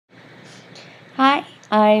Hi,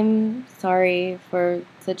 I'm sorry for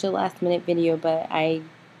such a last minute video, but I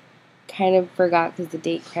kind of forgot because the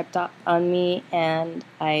date crept up on me and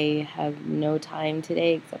I have no time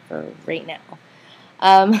today except for right now.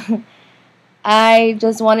 Um, I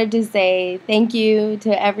just wanted to say thank you to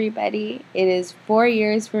everybody. It is 4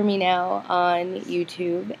 years for me now on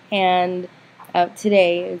YouTube, and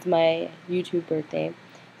today is my YouTube birthday.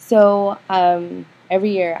 So every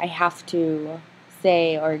year I have to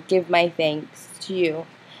say or give my thanks to you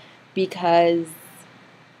because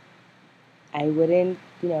I wouldn't,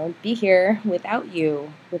 be here without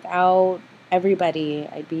you, without everybody.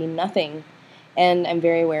 I'd be nothing, and I'm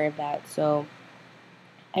very aware of that. So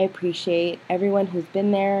I appreciate everyone who's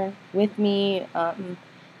been there with me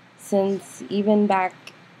since even back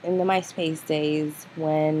in the MySpace days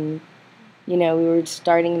when, we were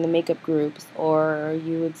starting the makeup groups, or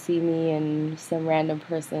you would see me in some random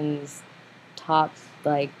person's top,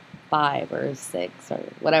 like, 5 or 6 or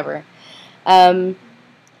whatever.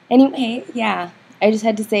 Anyway, yeah, I just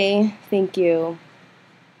had to say thank you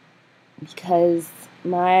because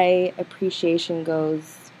my appreciation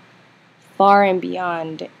goes far and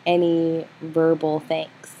beyond any verbal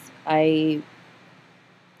thanks.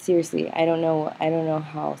 Seriously, I don't know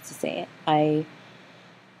how else to say it.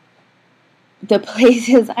 The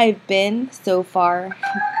places I've been so far,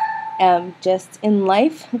 just in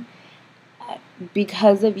life,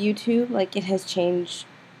 because of YouTube, like, it has changed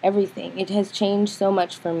everything. It has changed so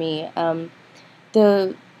much for me. I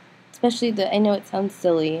know it might sound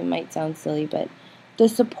silly, but the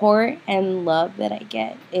support and love that I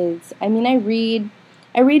get is, I read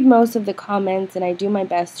most of the comments and I do my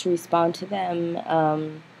best to respond to them.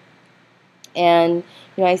 And,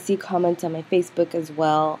 I see comments on my Facebook as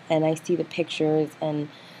well, and I see the pictures, and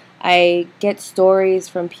I get stories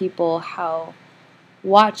from people how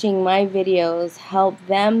watching my videos help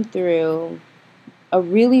them through a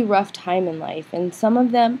really rough time in life. And some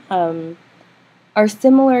of them are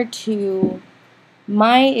similar to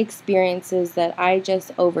my experiences that I just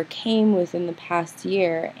overcame within the past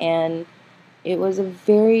year. And it was a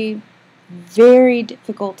very, very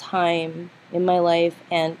difficult time in my life,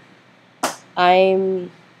 and I'm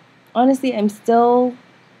still,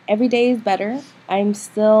 every day is better. I don't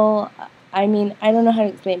know how to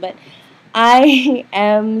explain, but I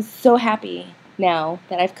am so happy now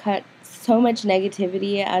that I've cut so much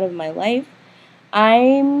negativity out of my life.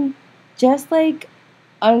 I'm just like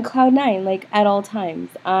on cloud nine, like at all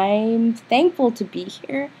times. I'm thankful to be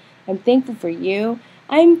here. I'm thankful for you.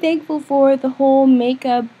 I'm thankful for the whole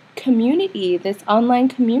makeup community, this online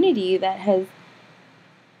community that has,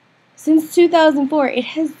 since 2004, it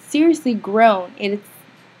has seriously grown.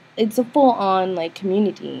 It's a full-on, like,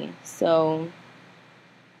 community. So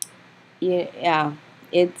yeah,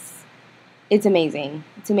 it's amazing.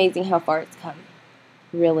 It's amazing how far it's come,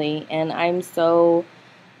 really. And I'm so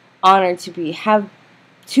honored to be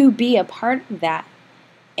a part of that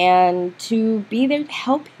and to be there to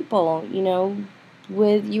help people. You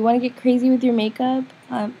want to get crazy with your makeup,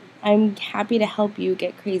 I'm happy to help you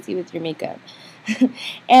get crazy with your makeup.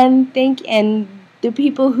 and the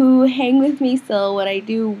people who hang with me still when I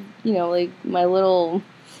do, like, my little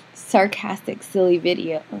sarcastic, silly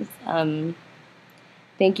videos.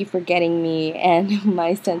 Thank you for getting me and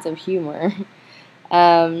my sense of humor.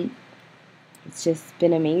 It's just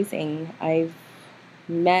been amazing. I've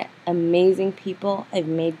met amazing people. I've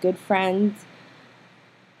made good friends.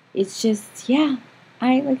 It's just, yeah,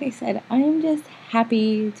 like I said, I'm just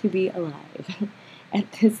happy to be alive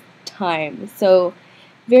at this time. So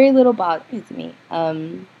very little bothers me.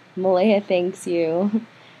 Malaya thanks you.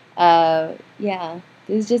 Yeah,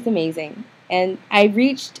 this is just amazing. And I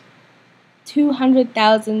reached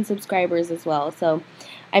 200,000 subscribers as well. So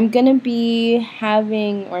I'm going to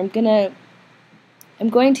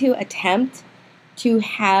attempt to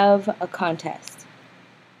have a contest.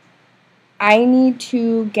 I need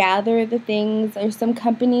to gather the things. There's some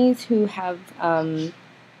companies who have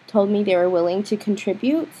told me they were willing to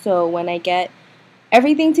contribute. So when I get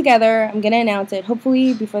everything together, I'm going to announce it,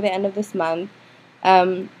 hopefully before the end of this month.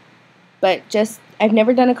 But I've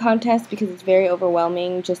never done a contest because it's very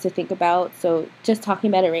overwhelming just to think about. So just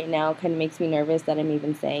talking about it right now kind of makes me nervous that I'm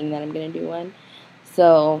even saying that I'm going to do one.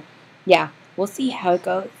 So yeah, we'll see how it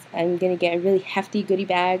goes. I'm going to get a really hefty goodie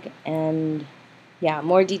bag, and yeah,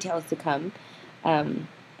 more details to come.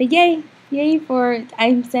 But yay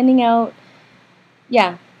I'm sending out,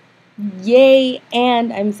 yeah, yay,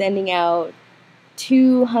 and I'm sending out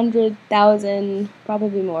 200,000,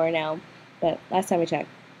 probably more now, but last time I checked.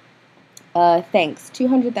 Thanks.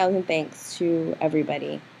 200,000 thanks to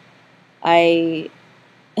everybody. I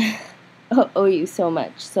owe you so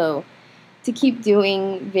much. So to keep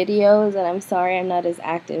doing videos, and I'm sorry I'm not as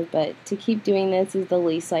active, but to keep doing this is the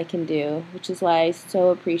least I can do, which is why I so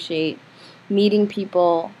appreciate meeting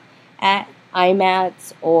people at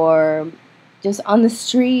IMATs or just on the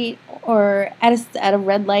street or at a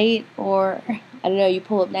red light, or I don't know, you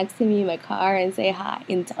pull up next to me in my car and say hi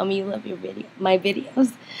and tell me you love my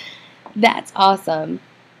videos. That's awesome.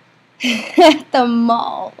 At the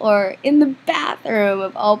mall or in the bathroom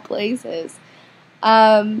of all places.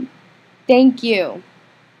 Thank you.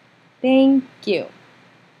 Thank you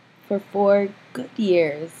for 4 good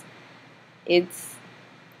years. It's,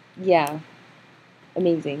 yeah,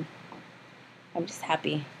 amazing. I'm just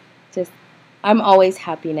happy. I'm always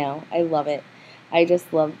happy now. I love it. I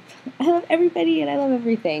love everybody and I love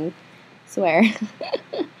everything. Swear.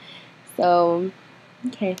 So,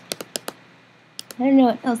 okay. I don't know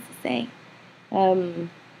what else to say.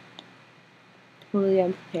 Totally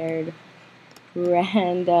unprepared.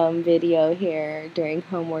 Random video here during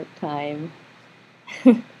homework time.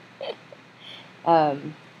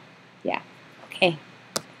 Yeah. Okay.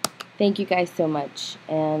 Thank you guys so much,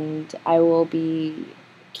 and I will be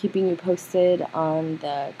keeping you posted on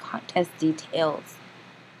the contest details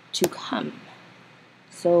to come.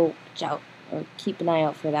 So watch out, or keep an eye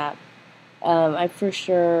out for that. I for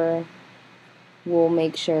sure will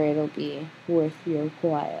make sure it'll be worth your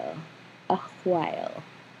while. A while.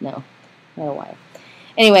 No, not a while.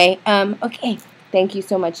 Anyway, okay. Thank you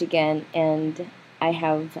so much again, and I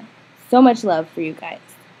have so much love for you guys.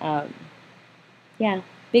 Yeah,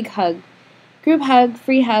 big hug. Group hug,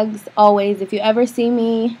 free hugs, always. If you ever see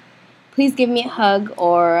me, please give me a hug,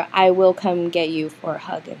 or I will come get you for a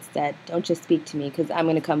hug instead. Don't just speak to me, because I'm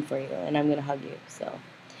going to come for you, and I'm going to hug you. So,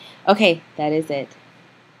 okay, that is it.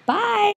 Bye!